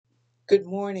Good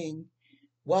morning.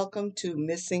 Welcome to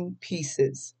Missing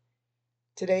Pieces.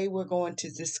 Today we're going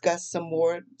to discuss some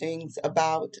more things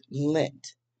about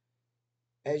Lent.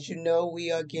 As you know, we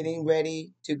are getting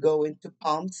ready to go into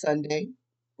Palm Sunday,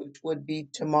 which would be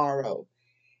tomorrow.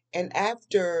 And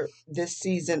after this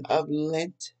season of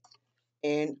Lent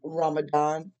and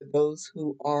Ramadan, for those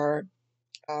who are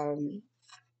um,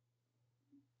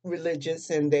 religious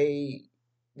and they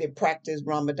practice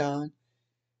Ramadan,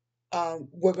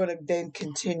 we're going to then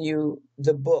continue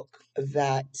the book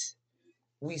that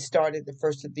we started the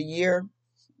first of the year,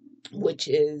 which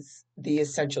is the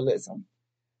essentialism.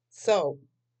 So,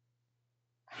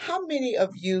 how many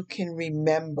of you can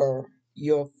remember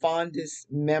your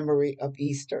fondest memory of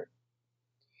Easter?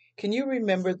 Can you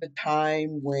remember the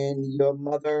time when your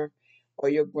mother or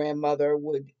your grandmother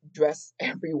would dress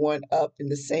everyone up in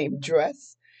the same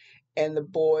dress and the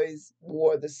boys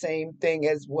wore the same thing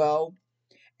as well?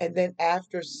 And then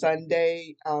after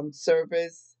Sunday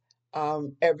service,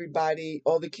 everybody,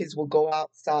 all the kids will go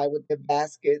outside with their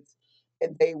baskets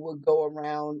and they would go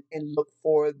around and look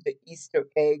for the Easter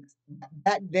eggs.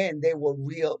 Back then, they were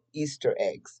real Easter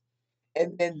eggs.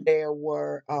 And then there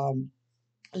were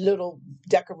little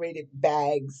decorated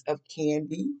bags of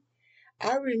candy.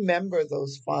 I remember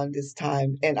those fondest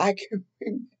times, and I can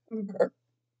remember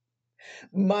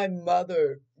my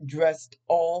mother dressed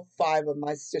all five of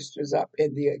my sisters up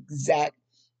in the exact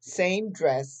same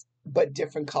dress, but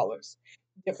different colors.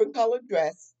 Different color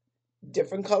dress,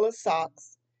 different color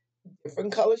socks,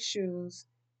 different color shoes,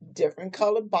 different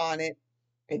color bonnet,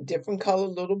 and different color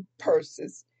little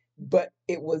purses, but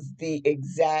it was the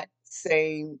exact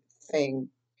same thing.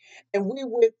 And we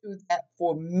went through that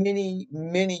for many,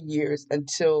 many years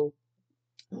until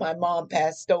my mom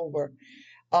passed over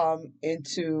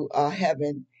into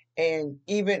heaven. And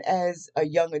even as a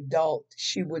young adult,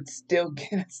 she would still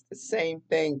get us the same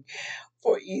thing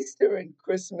for Easter and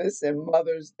Christmas and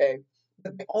Mother's Day.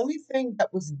 But the only thing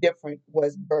that was different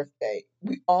was birthday.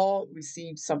 We all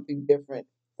received something different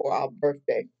for our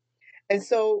birthday. And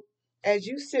so, as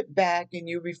you sit back and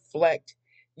you reflect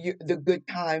the good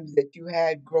times that you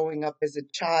had growing up as a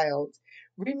child,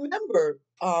 remember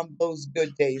those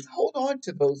good days. Hold on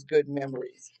to those good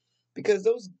memories because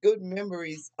those good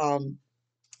memories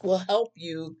will help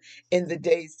you in the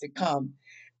days to come.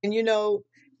 And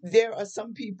there are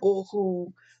some people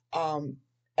who,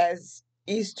 as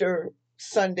Easter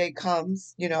Sunday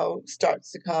comes,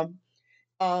 starts to come,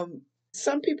 um,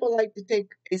 some people like to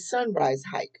take a sunrise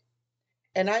hike.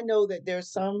 And I know that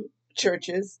there's some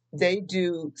churches, they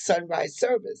do sunrise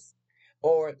service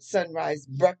or sunrise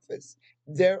breakfast.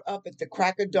 They're up at the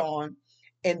crack of dawn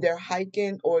and they're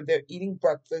hiking or they're eating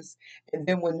breakfast. And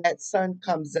then when that sun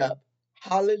comes up,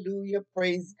 hallelujah,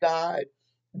 praise God,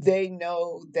 they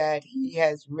know that He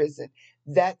has risen.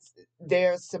 That's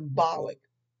their symbolic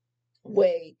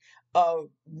way of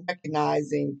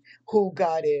recognizing who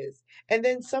God is. And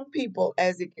then some people,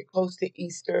 as it get close to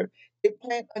Easter, they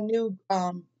plant a new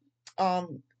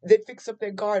they fix up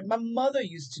their garden. My mother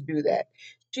used to do that.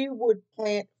 She would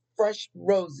plant fresh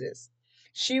roses.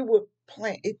 She would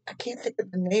plant it, I can't think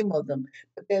of the name of them,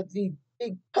 but they're these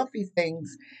big puffy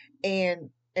things and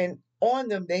on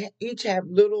them they each have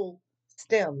little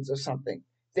stems or something.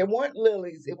 They weren't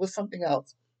lilies, it was something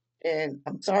else and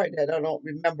I'm sorry that I don't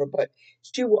remember, but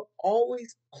she will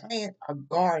always plant a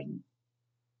garden.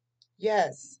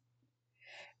 Yes.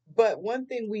 But one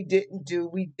thing we didn't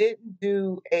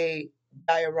do a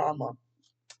diorama,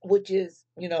 which is,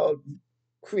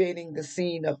 creating the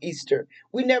scene of Easter.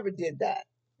 We never did that.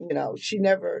 She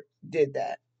never did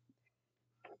that.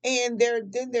 And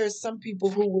there's some people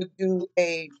who would do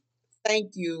a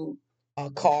thank you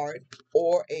card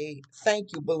or a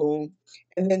thank you balloon,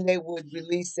 and then they would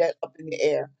release that up in the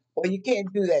air. Well, you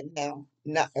can't do that now,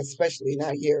 not especially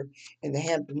not here in the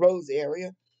Hampton Roads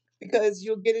area, because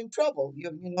you'll get in trouble.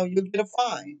 You'll get a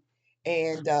fine,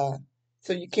 and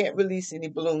so you can't release any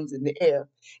balloons in the air.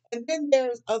 And then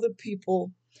there's other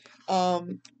people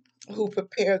um, who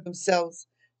prepare themselves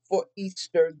for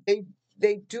Easter.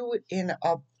 They do it in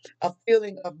a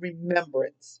feeling of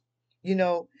remembrance. You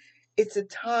know, it's a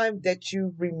time that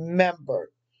you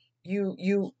remember.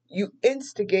 You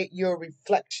instigate your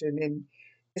reflection, and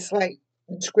it's like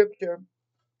scripture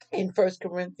in First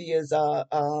Corinthians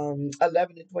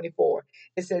 11:24.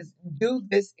 It says, "Do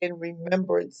this in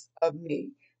remembrance of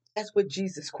me." That's what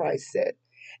Jesus Christ said.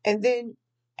 And then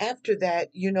after that,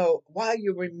 while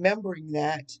you're remembering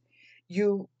that,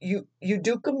 you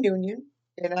do communion.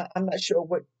 And I'm not sure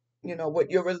what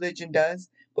your religion does,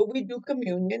 but we do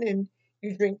communion, and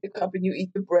you drink the cup and you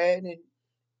eat the bread, and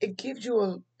it gives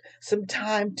you some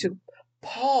time to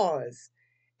pause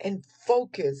and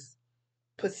focus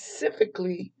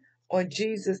specifically on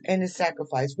Jesus and his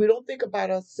sacrifice. We don't think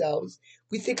about ourselves.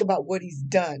 We think about what he's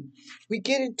done. We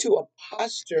get into a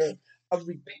posture of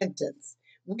repentance.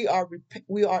 We are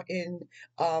in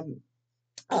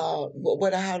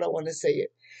how do I want to say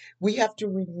it? We have to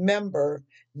remember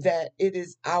that it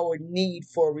is our need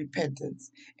for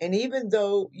repentance. And even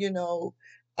though,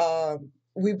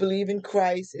 we believe in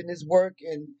Christ and his work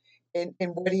and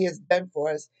what he has done for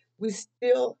us, we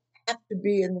still have to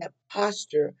be in that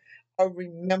posture of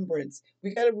remembrance.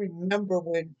 We got to remember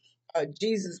when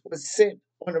Jesus was sent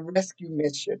on a rescue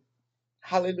mission.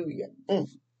 Hallelujah.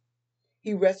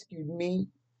 He rescued me.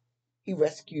 He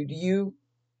rescued you,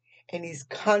 and he's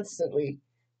constantly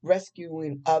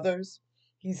rescuing others.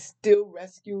 He's still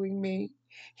rescuing me.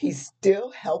 He's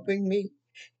still helping me.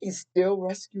 He's still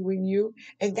rescuing you.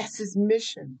 And that's his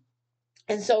mission.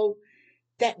 And so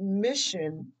that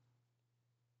mission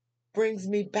brings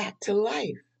me back to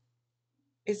life.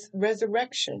 It's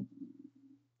resurrection,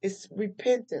 it's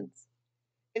repentance.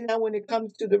 And now, when it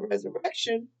comes to the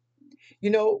resurrection,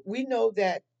 we know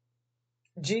that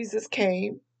Jesus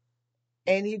came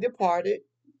and he departed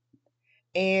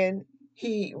and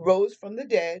he rose from the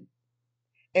dead.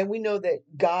 And we know that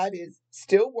God is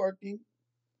still working.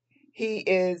 He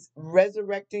is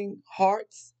resurrecting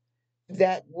hearts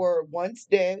that were once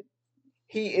dead.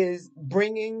 He is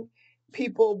bringing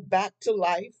people back to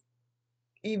life,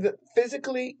 either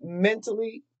physically,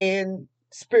 mentally, and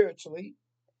spiritually.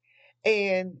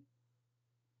 And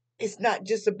it's not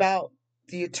just about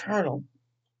the eternal,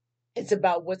 it's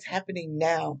about what's happening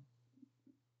now,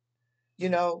 you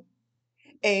know?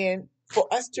 And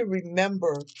for us to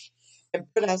remember and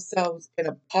put ourselves in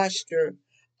a posture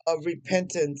of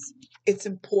repentance, it's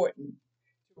important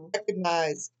to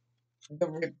recognize the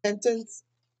repentance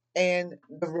and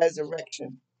the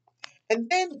resurrection. And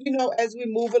then, as we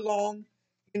move along,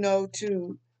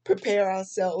 to prepare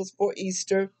ourselves for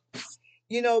Easter,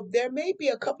 there may be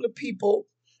a couple of people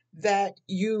that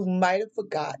you might have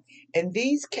forgot. And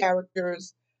these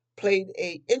characters played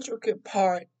a intricate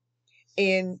part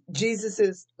in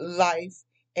Jesus's life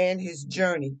and his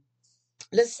journey.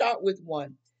 Let's start with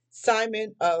one,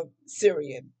 Simon of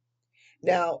Syrian.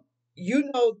 Now, you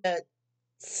know that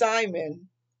Simon,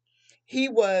 he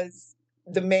was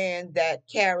the man that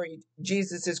carried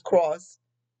Jesus's cross,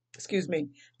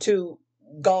 to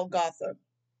Golgotha.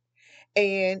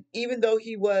 And even though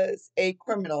he was a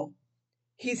criminal,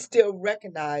 he still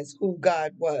recognized who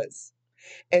God was.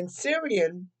 And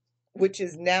Syrian, which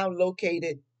is now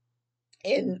located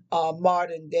in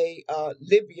modern day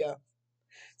Libya,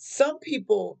 some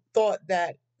people thought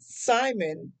that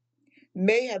Simon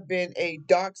may have been a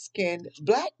dark skinned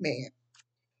black man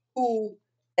who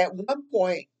at one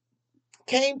point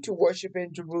came to worship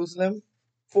in Jerusalem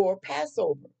for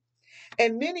Passover.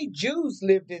 And many Jews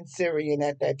lived in Syrian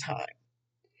at that time.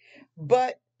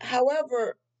 But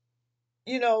however,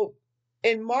 you know,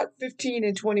 in Mark 15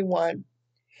 and 21,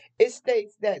 it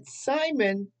states that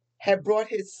Simon had brought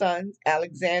his sons,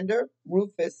 Alexander,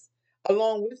 Rufus,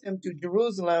 along with him to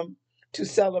Jerusalem to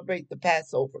celebrate the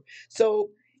Passover.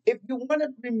 So if you want to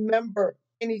remember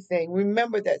anything,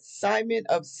 remember that Simon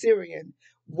of Syrian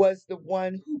was the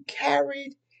one who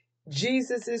carried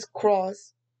Jesus's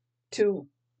cross to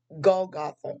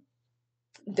Golgotha.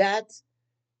 That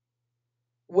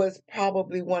was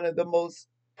probably one of the most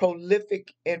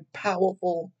prolific and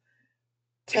powerful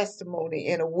testimony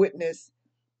and a witness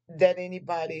that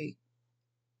anybody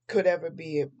could ever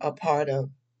be a part of.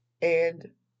 And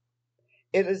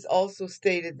it is also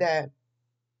stated that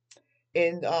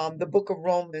in the book of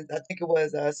Romans, I think it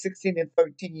was 16 and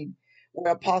 13,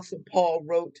 where Apostle Paul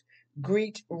wrote,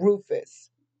 "Greet Rufus,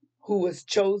 who was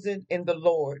chosen in the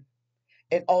Lord,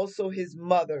 and also his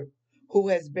mother, who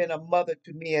has been a mother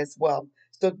to me as well."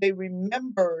 So they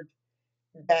remembered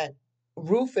that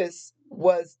Rufus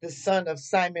was the son of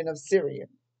Simon of Syria.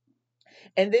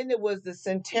 And then there was the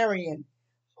centurion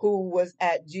who was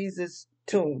at Jesus'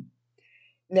 tomb.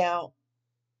 Now,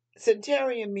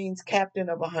 centurion means captain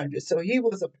of 100. So he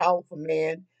was a powerful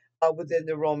man within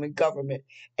the Roman government.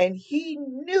 And he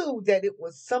knew that it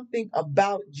was something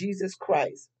about Jesus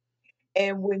Christ.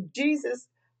 And when Jesus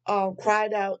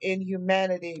cried out in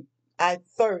humanity, "I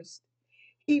thirst,"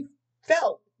 he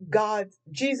felt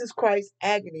Jesus Christ's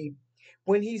agony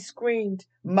when he screamed,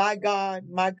 my God,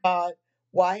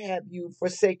 why have you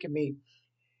forsaken me?"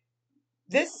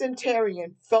 This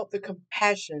centurion felt the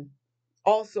compassion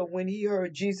also when he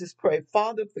heard Jesus pray,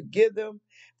 "Father, forgive them,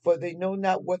 for they know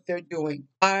not what they're doing."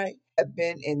 I have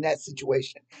been in that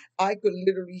situation. I could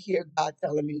literally hear God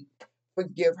telling me,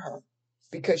 "Forgive her,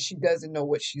 because she doesn't know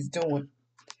what she's doing."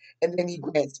 and then he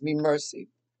grants me mercy.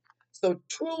 So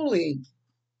truly,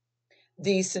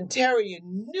 the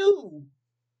centurion knew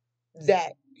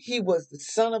that he was the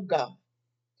Son of God.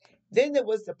 Then there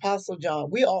was the Apostle John.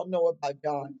 We all know about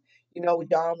John.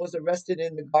 John was arrested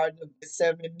in the Garden of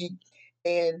Gethsemane,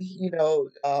 and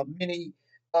many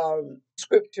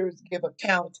scriptures give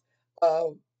account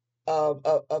of,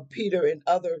 of Peter and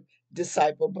other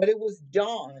disciples. But it was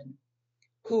John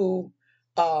who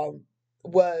um,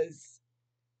 was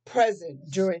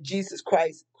present during Jesus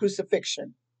Christ's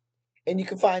crucifixion, and you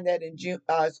can find that in John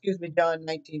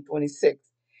 19:26.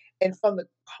 And from the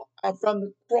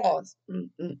cross,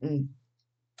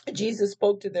 Jesus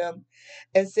spoke to them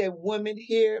and said, woman,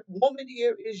 here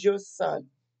is your son,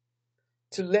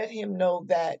 to let him know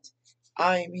that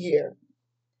I am here.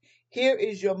 Here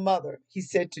is your mother, he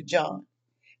said to John.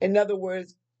 In other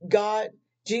words,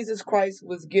 Jesus Christ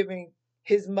was giving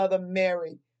his mother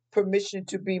Mary permission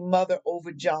to be mother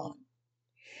over John.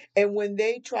 And when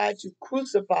they tried to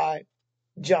crucify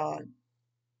John,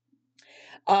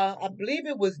 I believe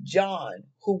it was John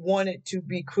who wanted to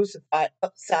be crucified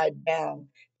upside down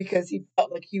because he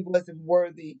felt like he wasn't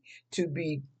worthy to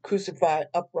be crucified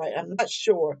upright. I'm not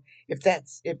sure if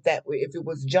it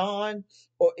was John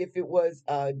or if it was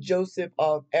Joseph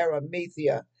of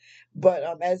Arimathea. But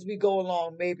as we go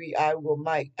along, maybe I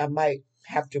might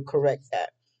have to correct that.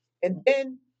 And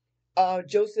then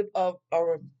Joseph of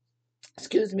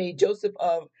Joseph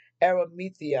of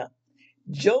Arimathea.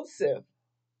 Joseph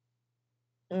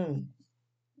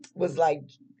was like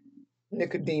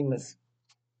Nicodemus.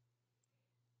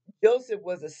 Joseph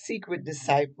was a secret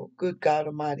disciple. Good God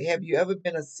Almighty. Have you ever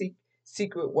been a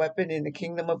secret weapon in the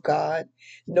kingdom of God?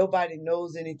 Nobody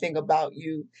knows anything about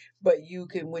you, but you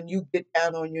can, when you get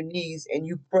down on your knees and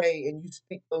you pray and you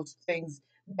speak those things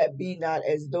that be not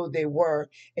as though they were,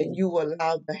 and you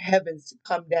allow the heavens to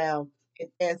come down and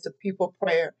answer people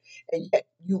prayer, and yet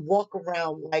you walk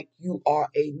around like you are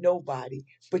a nobody,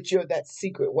 but you're that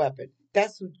secret weapon.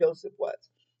 That's who Joseph was.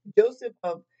 Joseph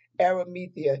of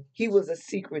Arimathea, he was a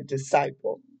secret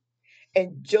disciple.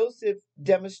 And Joseph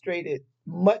demonstrated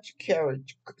much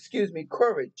courage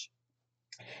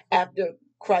after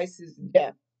Christ's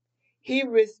death. He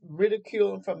risked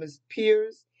ridicule from his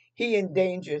peers. He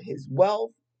endangered his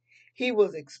wealth. He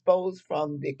was exposed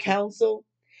from the council,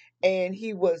 and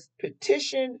he was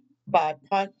petitioned by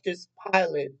Pontius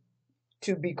Pilate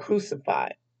to be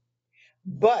crucified.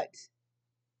 But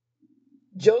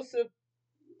Joseph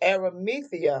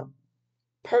Arimathea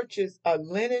purchased a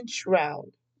linen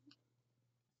shroud.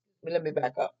 Let me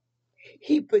back up.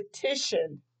 He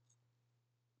petitioned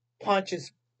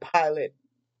Pontius Pilate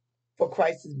for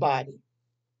Christ's body,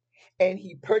 and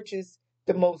he purchased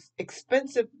the most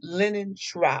expensive linen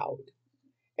shroud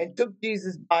and took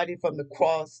Jesus' body from the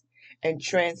cross and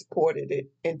transported it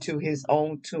into his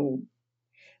own tomb.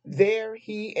 There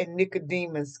he and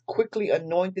Nicodemus quickly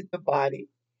anointed the body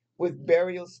with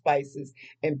burial spices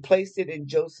and placed it in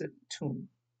Joseph's tomb.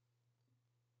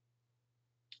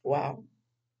 Wow.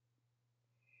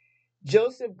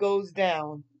 Joseph goes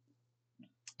down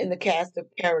in the cast of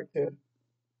character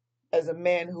as a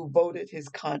man who voted his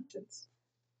conscience.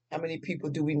 How many people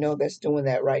do we know that's doing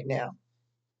that right now,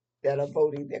 that are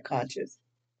voting their conscience?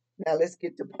 Now let's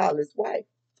get to Pilate's wife.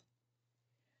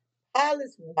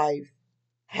 Pilate's wife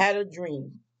had a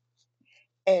dream,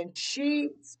 and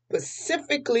she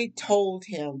specifically told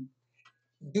him,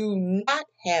 do not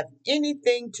have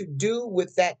anything to do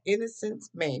with that innocent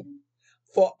man,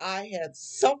 for I have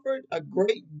suffered a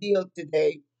great deal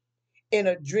today in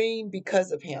a dream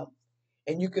because of him.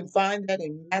 And you can find that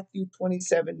in Matthew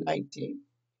 27:19.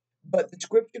 But the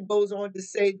scripture goes on to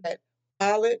say that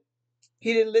Pilate,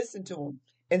 he didn't listen to him.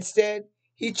 Instead,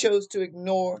 he chose to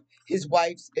ignore his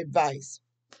wife's advice.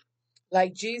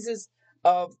 Like Jesus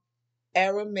of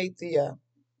Arimathea,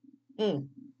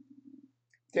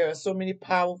 there are so many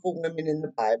powerful women in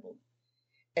the Bible.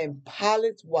 And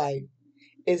Pilate's wife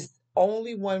is the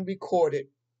only one recorded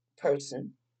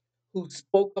person who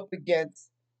spoke up against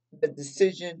the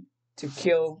decision to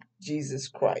kill Jesus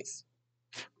Christ.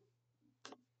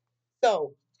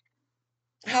 So,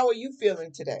 how are you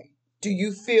feeling today? Do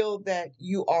you feel that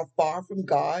you are far from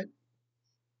God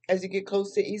as you get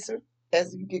close to Easter?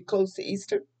 As you get close to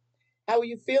Easter, how are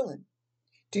you feeling?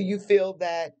 Do you feel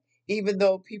that even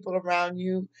though people around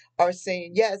you are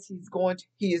saying, yes,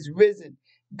 he is risen,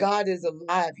 God is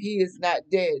alive, he is not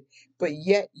dead, but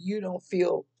yet you don't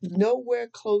feel nowhere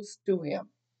close to him?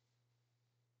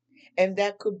 And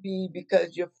that could be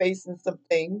because you're facing some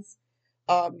things.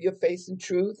 You're facing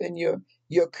truth, and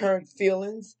your current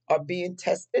feelings are being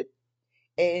tested,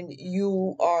 and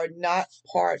you are not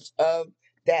part of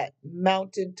that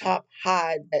mountaintop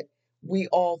high that we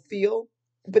all feel,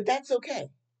 but that's okay.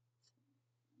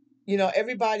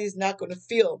 Everybody's not going to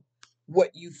feel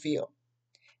what you feel,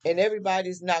 and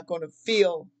everybody's not going to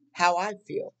feel how I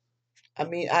feel. I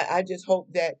mean, I just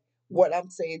hope that what I'm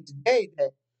saying today,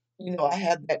 that, I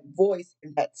have that voice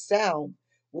and that sound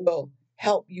will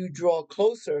help you draw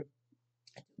closer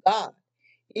to God,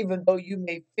 even though you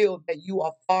may feel that you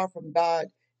are far from God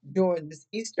during this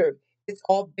Easter. It's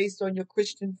all based on your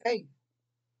Christian faith.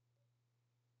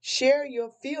 Share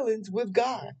your feelings with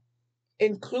God,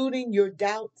 including your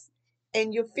doubts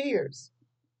and your fears.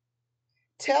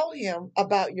 Tell Him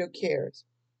about your cares.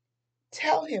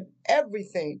 Tell Him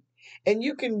everything. And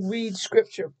you can read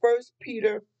scripture, 1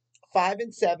 Peter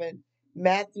 5:7,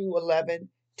 Matthew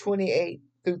 11:28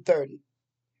 through 30.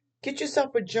 Get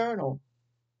yourself a journal,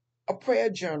 a prayer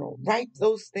journal. Write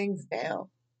those things down.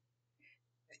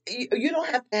 You don't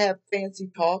have to have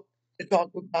fancy talk to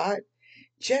talk with God.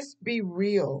 Just be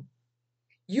real.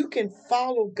 You can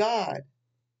follow God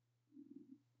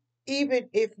even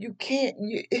if you can't.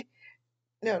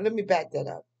 Now, let me back that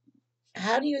up.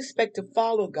 How do you expect to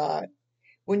follow God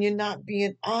when you're not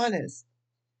being honest?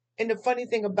 And the funny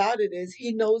thing about it is,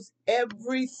 He knows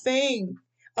everything.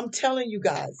 I'm telling you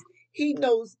guys, He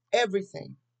knows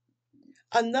everything.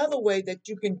 Another way that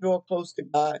you can draw close to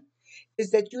God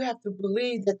is that you have to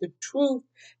believe that the truth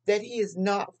that He is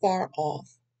not far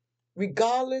off,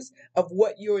 regardless of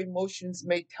what your emotions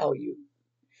may tell you.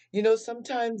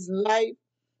 Sometimes life,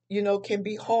 can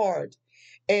be hard,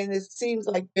 and it seems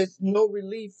like there's no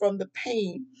relief from the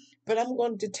pain. But I'm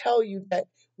going to tell you that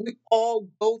we all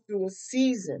go through a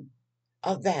season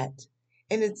of that.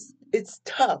 And it's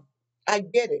tough. I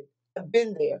get it. I've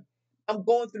been there. I'm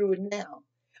going through it now.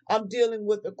 I'm dealing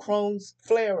with a Crohn's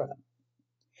flare up.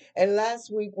 And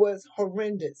last week was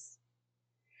horrendous.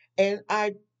 And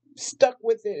I stuck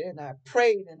with it, and I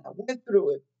prayed, and I went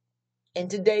through it. And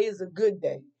today is a good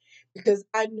day because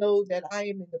I know that I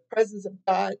am in the presence of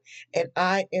God, and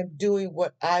I am doing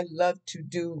what I love to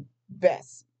do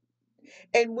best.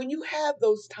 And when you have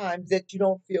those times that you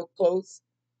don't feel close,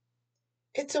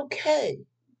 it's okay.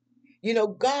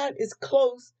 God is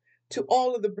close to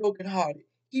all of the brokenhearted.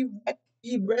 He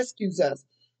rescues us.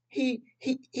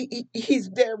 He's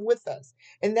there with us.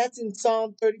 And that's in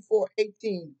Psalm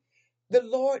 34:18. The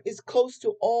Lord is close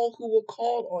to all who will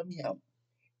call on Him.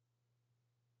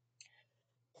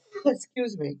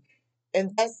 Excuse me.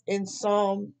 And that's in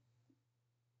Psalm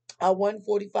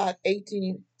 145,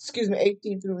 18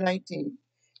 through 19.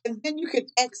 And then you can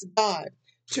ask God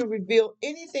to reveal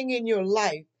anything in your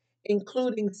life,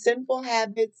 including sinful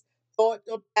habits, thoughts,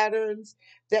 or patterns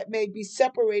that may be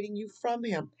separating you from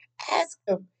Him. Ask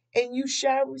Him, and you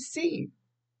shall receive.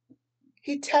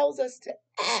 He tells us to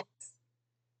ask.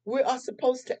 We are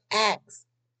supposed to ask.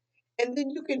 And then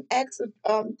you can ask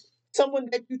someone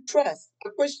that you trust, a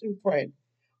Christian friend,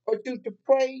 or to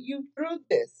pray you through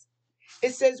this.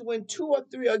 It says, when two or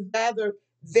three are gathered,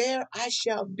 there I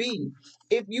shall be.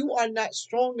 If you are not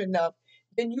strong enough,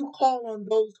 then you call on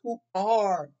those who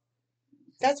are.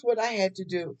 That's what I had to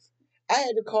do. I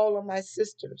had to call on my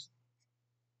sisters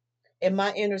and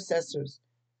my intercessors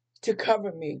to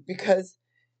cover me because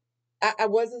I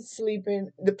wasn't sleeping.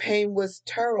 The pain was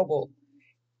terrible.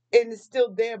 And it's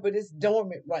still there, but it's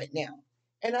dormant right now.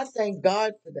 And I thank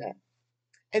God for that.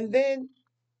 And then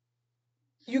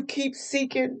you keep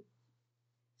seeking.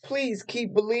 Please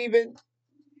keep believing.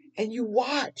 And you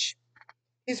watch.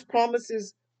 His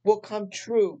promises will come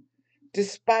true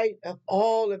despite of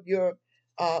all of your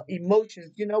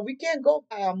emotions. We can't go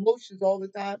by our emotions all the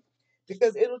time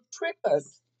because it'll trick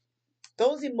us.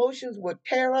 Those emotions will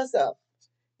tear us up.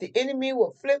 The enemy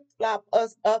will flip flop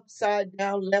us upside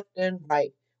down, left and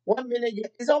right. One minute,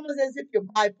 it's almost as if you're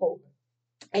bipolar,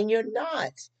 and you're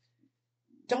not.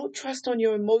 Don't trust on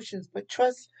your emotions, but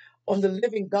trust on the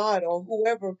living God or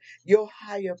whoever your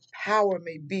higher power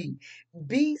may be.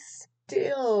 Be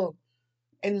still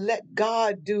and let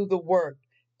God do the work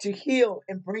to heal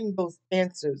and bring those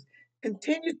answers.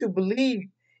 Continue to believe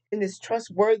in His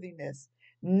trustworthiness,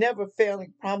 never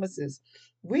failing promises.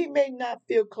 We may not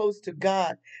feel close to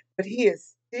God, but He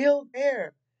is still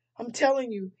there. I'm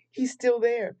telling you, He's still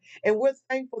there. And we're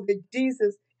thankful that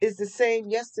Jesus is the same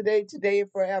yesterday, today,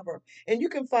 and forever. And you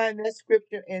can find that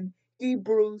scripture in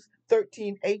Hebrews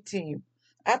 13:18.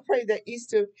 I pray that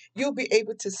Easter you'll be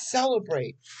able to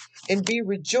celebrate and be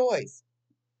rejoiced.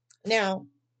 Now,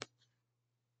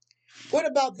 what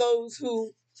about those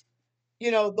who,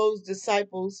 those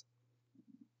disciples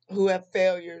who have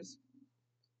failures?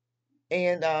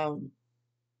 And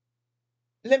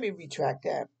let me retract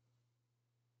that.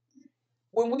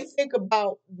 When we think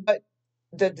about what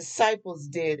the disciples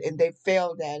did and they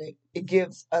failed at it, it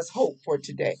gives us hope for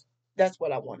today. That's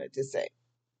what I wanted to say.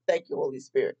 Thank you, Holy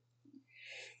Spirit.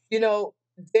 You know,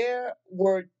 there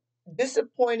were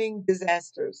disappointing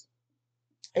disasters.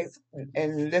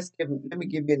 And let me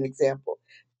give you an example.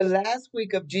 The last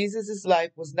week of Jesus'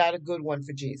 life was not a good one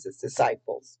for Jesus'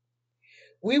 disciples.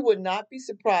 We would not be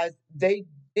surprised they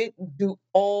didn't do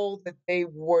all that they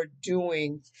were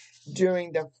doing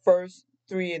during the first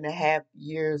 3.5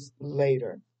 years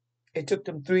later. It took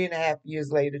them 3.5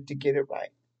 years later to get it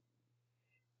right.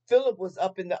 Philip was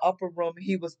up in the upper room.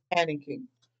 He was panicking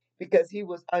because he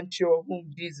was unsure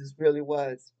whom Jesus really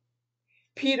was.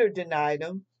 Peter denied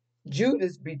him.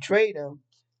 Judas betrayed him.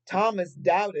 Thomas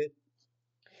doubted.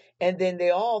 And then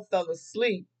they all fell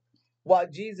asleep while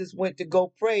Jesus went to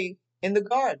go pray in the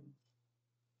garden.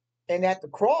 And at the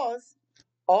cross,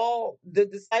 all the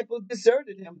disciples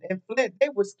deserted him and fled. They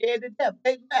were scared to death.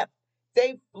 They left.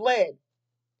 They fled.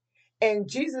 And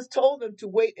Jesus told them to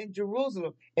wait in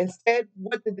Jerusalem. Instead,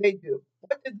 what did they do?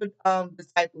 What did the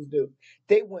disciples do?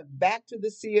 They went back to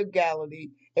the Sea of Galilee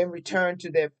and returned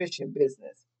to their fishing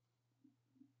business.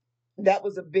 That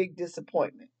was a big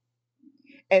disappointment.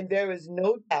 And there is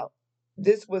no doubt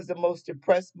this was the most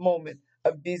depressed moment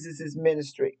of Jesus'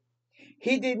 ministry.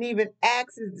 He didn't even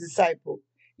ask his disciple,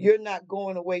 "You're not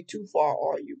going away too far,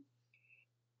 are you?"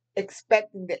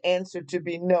 Expecting the answer to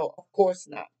be no, of course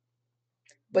not.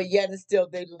 But yet and still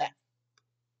they left.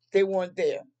 They weren't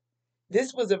there.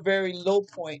 This was a very low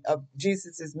point of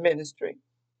Jesus' ministry.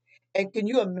 And can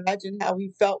you imagine how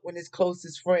he felt when his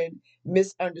closest friend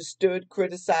misunderstood,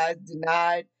 criticized,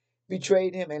 denied,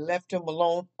 betrayed him, and left him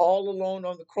alone, all alone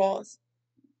on the cross?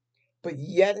 But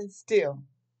yet and still,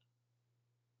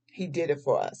 he did it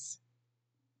for us.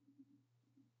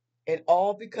 And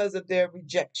all because of their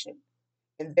rejection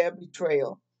and their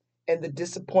betrayal and the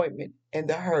disappointment and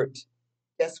the hurt.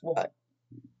 Guess what?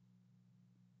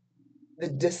 The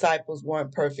disciples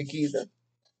weren't perfect either,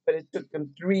 but it took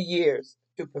them 3 years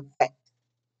to perfect.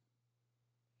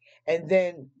 And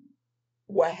then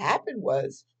what happened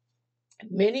was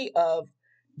many of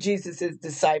Jesus's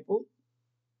disciples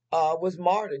was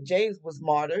martyred. James was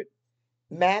martyred.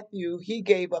 Matthew, he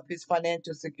gave up his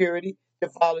financial security to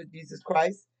follow Jesus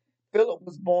Christ. Philip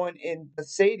was born in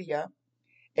Bethsaida,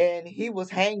 and he was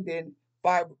hanged in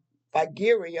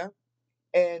Phrygia.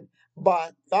 And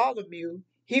Bartholomew,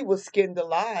 he was skinned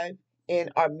alive in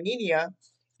Armenia.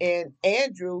 And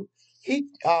Andrew, he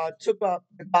took up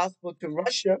the gospel to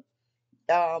Russia,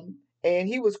 and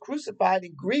he was crucified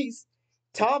in Greece.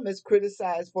 Thomas,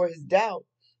 criticized for his doubt,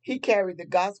 he carried the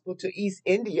gospel to East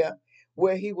India,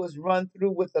 where he was run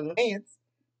through with a lance.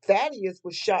 Thaddeus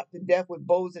was shot to death with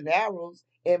bows and arrows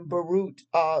in Beirut,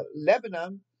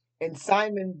 Lebanon. And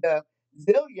Simon the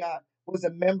Zealot was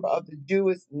a member of the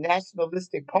Jewish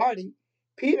Nationalistic Party.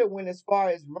 Peter went as far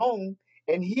as Rome,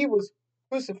 and he was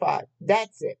crucified.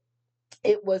 That's it.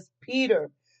 It was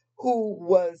Peter who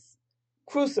was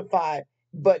crucified,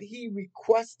 but he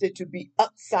requested to be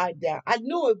upside down. I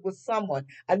knew it was someone.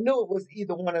 I knew it was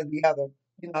either one or the other.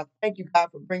 Thank you, God,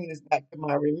 for bringing this back to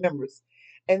my remembrance.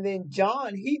 And then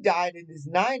John, he died in his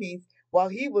 90s while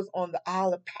he was on the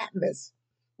Isle of Patmos,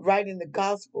 writing the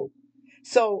gospel.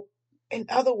 So, in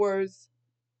other words,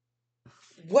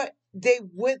 what they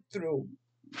went through,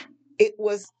 it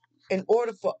was in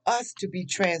order for us to be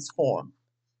transformed.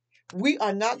 We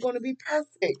are not going to be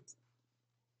perfect.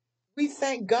 We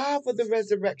thank God for the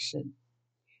resurrection.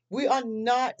 We are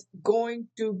not going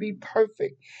to be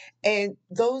perfect. And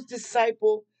those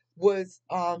disciples was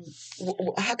how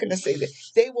can I say that?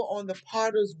 They were on the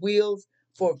potter's wheels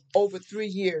for over 3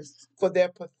 years for their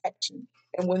perfection.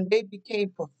 And when they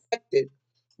became perfected,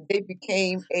 they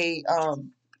became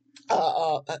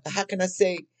how can I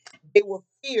say, they were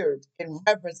feared and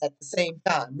reverenced at the same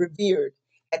time, revered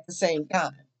at the same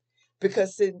time.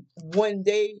 Because when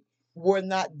they were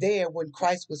not there when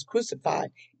Christ was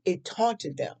crucified, it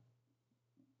taunted them.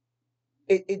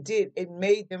 It did. It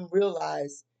made them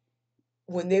realize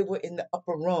when they were in the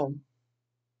upper room,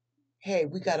 hey,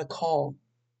 we got a call.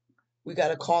 We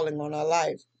got a calling on our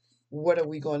life. What are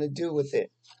we going to do with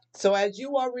it? So as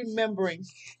you are remembering,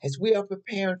 as we are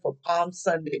preparing for Palm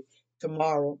Sunday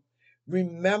tomorrow,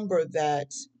 remember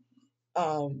that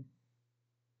um,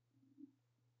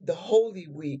 the Holy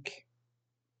Week,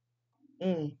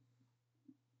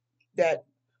 that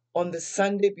on the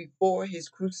Sunday before his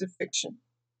crucifixion,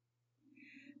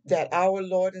 that our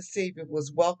Lord and Savior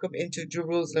was welcomed into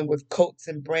Jerusalem with coats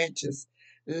and branches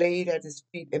laid at his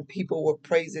feet, and people were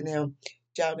praising him,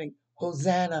 shouting,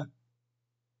 Hosanna,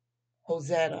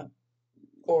 Hosanna,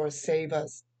 or save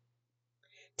us.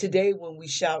 Today, when we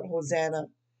shout Hosanna,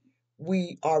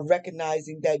 we are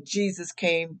recognizing that Jesus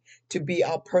came to be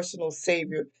our personal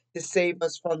Savior, to save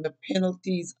us from the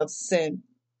penalties of sin.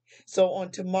 So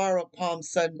on tomorrow, Palm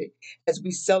Sunday, as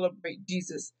we celebrate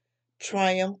Jesus'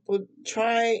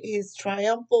 his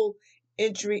triumphal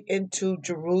entry into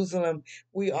Jerusalem,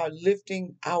 we are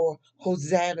lifting our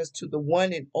hosannas to the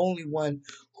one and only one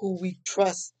who we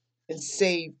trust and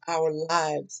save our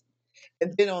lives.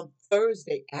 And then on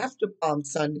Thursday, after Palm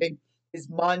Sunday, is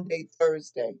Monday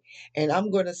Thursday. And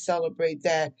I'm going to celebrate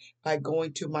that by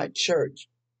going to my church.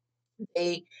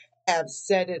 They have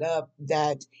set it up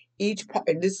that each part,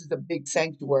 and this is a big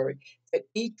sanctuary, that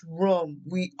each room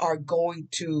we are going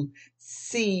to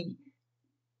see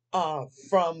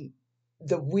from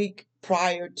the week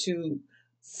prior to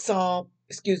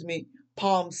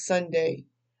Palm Sunday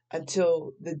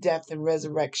until the death and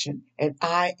resurrection. And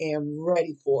I am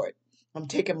ready for it. I'm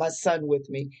taking my son with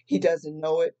me. He doesn't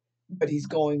know it, but he's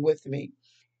going with me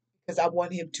because I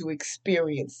want him to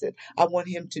experience it. I want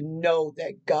him to know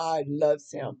that God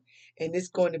loves him. And it's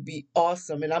going to be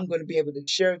awesome. And I'm going to be able to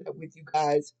share that with you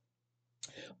guys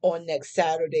on next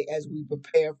Saturday as we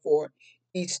prepare for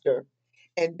Easter.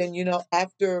 And then,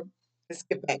 after, let's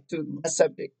get back to my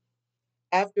subject.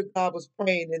 After God was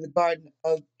praying in the Garden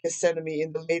of Gethsemane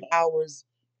in the late hours,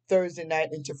 Thursday night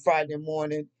into Friday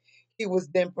morning, he was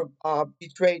then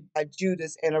betrayed by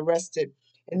Judas and arrested.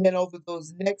 And then over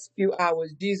those next few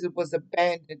hours, Jesus was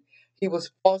abandoned. He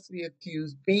was falsely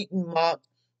accused, beaten, mocked,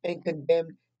 and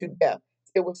condemned to death.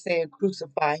 They were saying,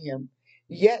 crucify him.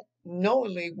 Yet,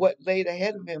 knowingly what laid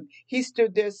ahead of him, he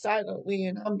stood there silently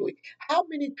and humbly. How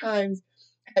many times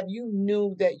have you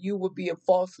knew that you would be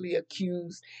falsely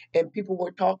accused and people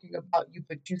were talking about you,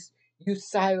 but you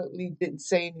silently didn't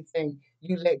say anything.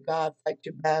 You let God fight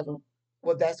your battle.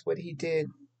 Well, that's what he did.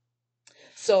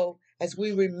 So as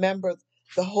we remember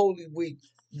the Holy Week,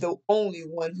 the only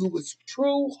one who was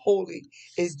true holy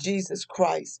is Jesus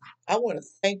Christ. I want to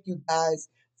thank you guys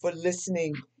for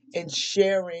listening and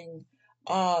sharing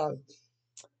uh,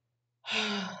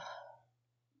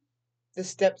 the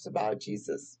steps about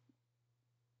Jesus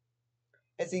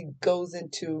as he goes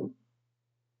into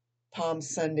Palm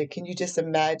Sunday. Can you just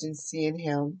imagine seeing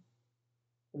him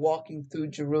walking through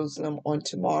Jerusalem on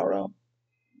tomorrow?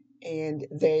 And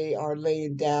they are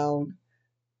laying down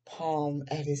palm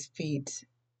at his feet.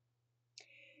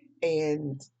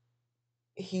 And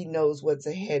he knows what's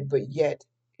ahead, but yet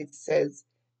it says,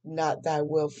 not thy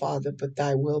will, Father, but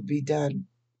thy will be done.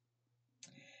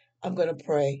 I'm going to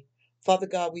pray. Father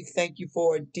God, we thank you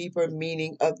for a deeper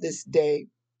meaning of this day.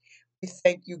 We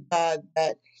thank you, God,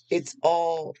 that it's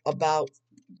all about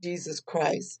Jesus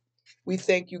Christ. We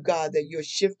thank you, God, that you're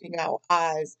shifting our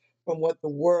eyes from what the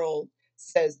world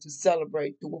says to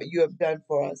celebrate to what you have done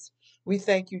for us. We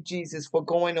thank you, Jesus, for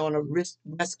going on a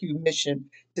rescue mission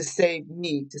to save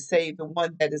me, to save the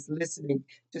one that is listening,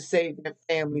 to save their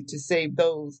family, to save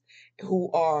those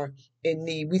who are in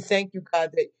need. We thank you,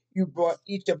 God, that you brought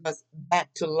each of us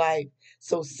back to life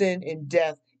so sin and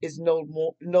death is no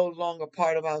longer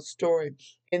part of our story.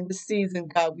 In this season,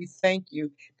 God, we thank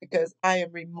you because I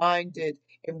am reminded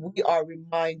and we are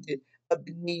reminded of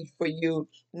the need for you.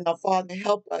 Now, Father,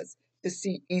 help us to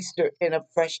see Easter in a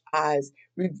fresh eyes.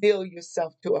 Reveal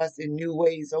yourself to us in new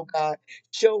ways, oh God.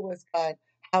 Show us, God,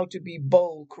 how to be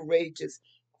bold, courageous,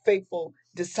 faithful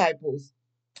disciples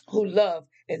who love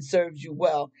and serves you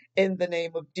well in the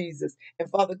name of Jesus. And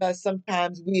Father God,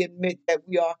 sometimes we admit that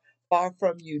we are far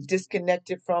from you,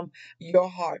 disconnected from your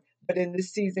heart. But in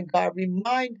this season, God,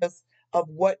 remind us of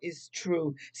what is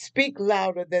true. Speak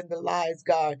louder than the lies,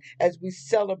 God, as we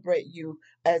celebrate you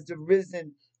as the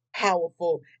risen,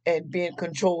 powerful, and being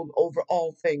controlled over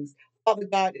all things. Father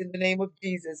God, in the name of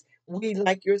Jesus, we,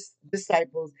 like your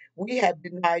disciples, we have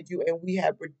denied you and we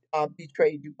have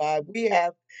betrayed you, God. We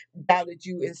have doubted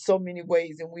you in so many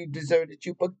ways and we've deserted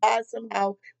you. But God,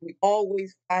 somehow we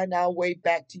always find our way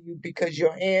back to you because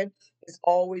your hand is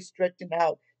always stretching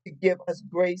out to give us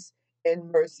grace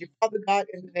and mercy. Father God,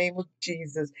 in the name of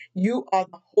Jesus, you are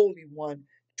the Holy One,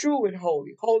 true and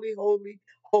holy, holy, holy,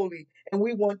 holy. And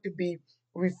we want to be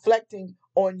reflecting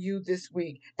on you this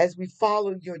week as we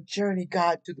follow your journey,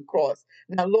 God, to the cross.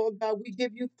 Now, Lord God, we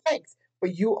give you thanks for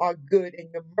you are good and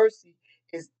your mercy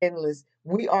is endless.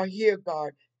 We are here,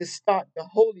 God, to start the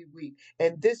Holy Week.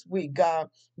 And this week, God,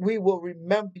 we will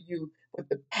remember you with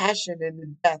the passion and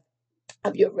the death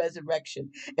of your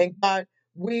resurrection. And God,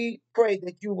 we pray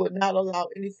that you will not allow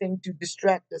anything to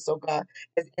distract us, oh God.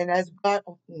 And as God,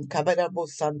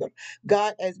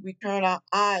 God, as we turn our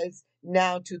eyes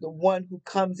now to the one who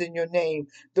comes in your name,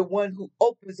 the one who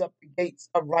opens up the gates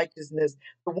of righteousness,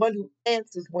 the one who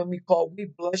answers when we call. We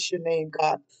bless your name,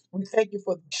 God. We thank you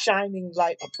for shining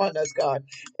light upon us, God,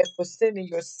 and for sending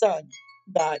your son,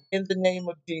 God, in the name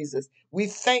of Jesus. We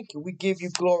thank you. We give you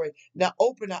glory. Now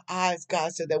open our eyes,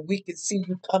 God, so that we can see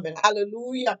you coming.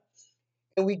 Hallelujah.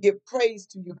 And we give praise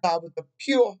to you, God, with a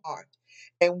pure heart,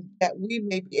 and that we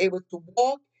may be able to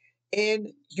walk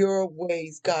in your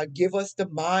ways, God. Give us the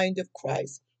mind of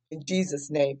Christ in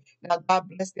Jesus' name. Now, God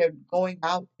bless their going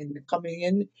out and their coming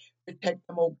in. Protect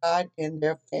them, oh God, and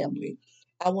their family.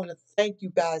 I want to thank you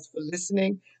guys for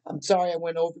listening. I'm sorry I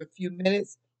went over a few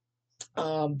minutes,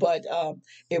 but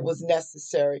it was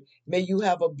necessary. May you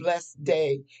have a blessed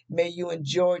day. May you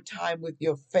enjoy time with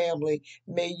your family.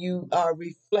 May you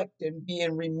reflect and be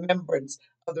in remembrance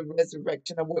of the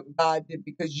resurrection of what God did,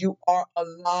 because you are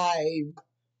alive,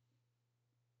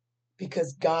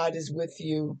 because God is with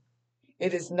you.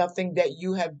 It is nothing that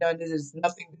you have done. It is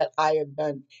nothing that I have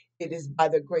done. It is by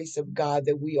the grace of God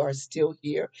that we are still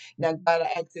here. Now, God,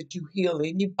 I ask that you heal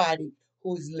anybody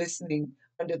who is listening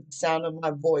under the sound of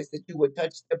my voice, that you would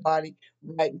touch their body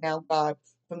right now, God,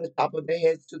 from the top of their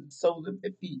heads to the soles of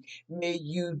their feet. May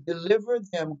you deliver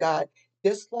them, God,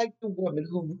 just like the woman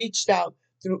who reached out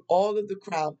through all of the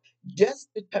crowd just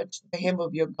to touch the hem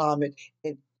of your garment,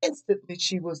 and instantly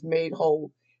she was made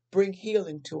whole. Bring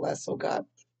healing to us, oh God,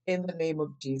 in the name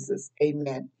of Jesus.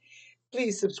 Amen.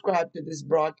 Please subscribe to this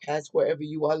broadcast wherever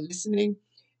you are listening,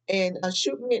 and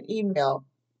shoot me an email.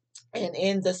 And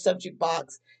in the subject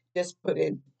box, just put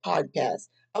in podcast.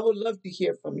 I would love to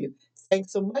hear from you.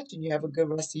 Thanks so much, and you have a good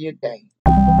rest of your day.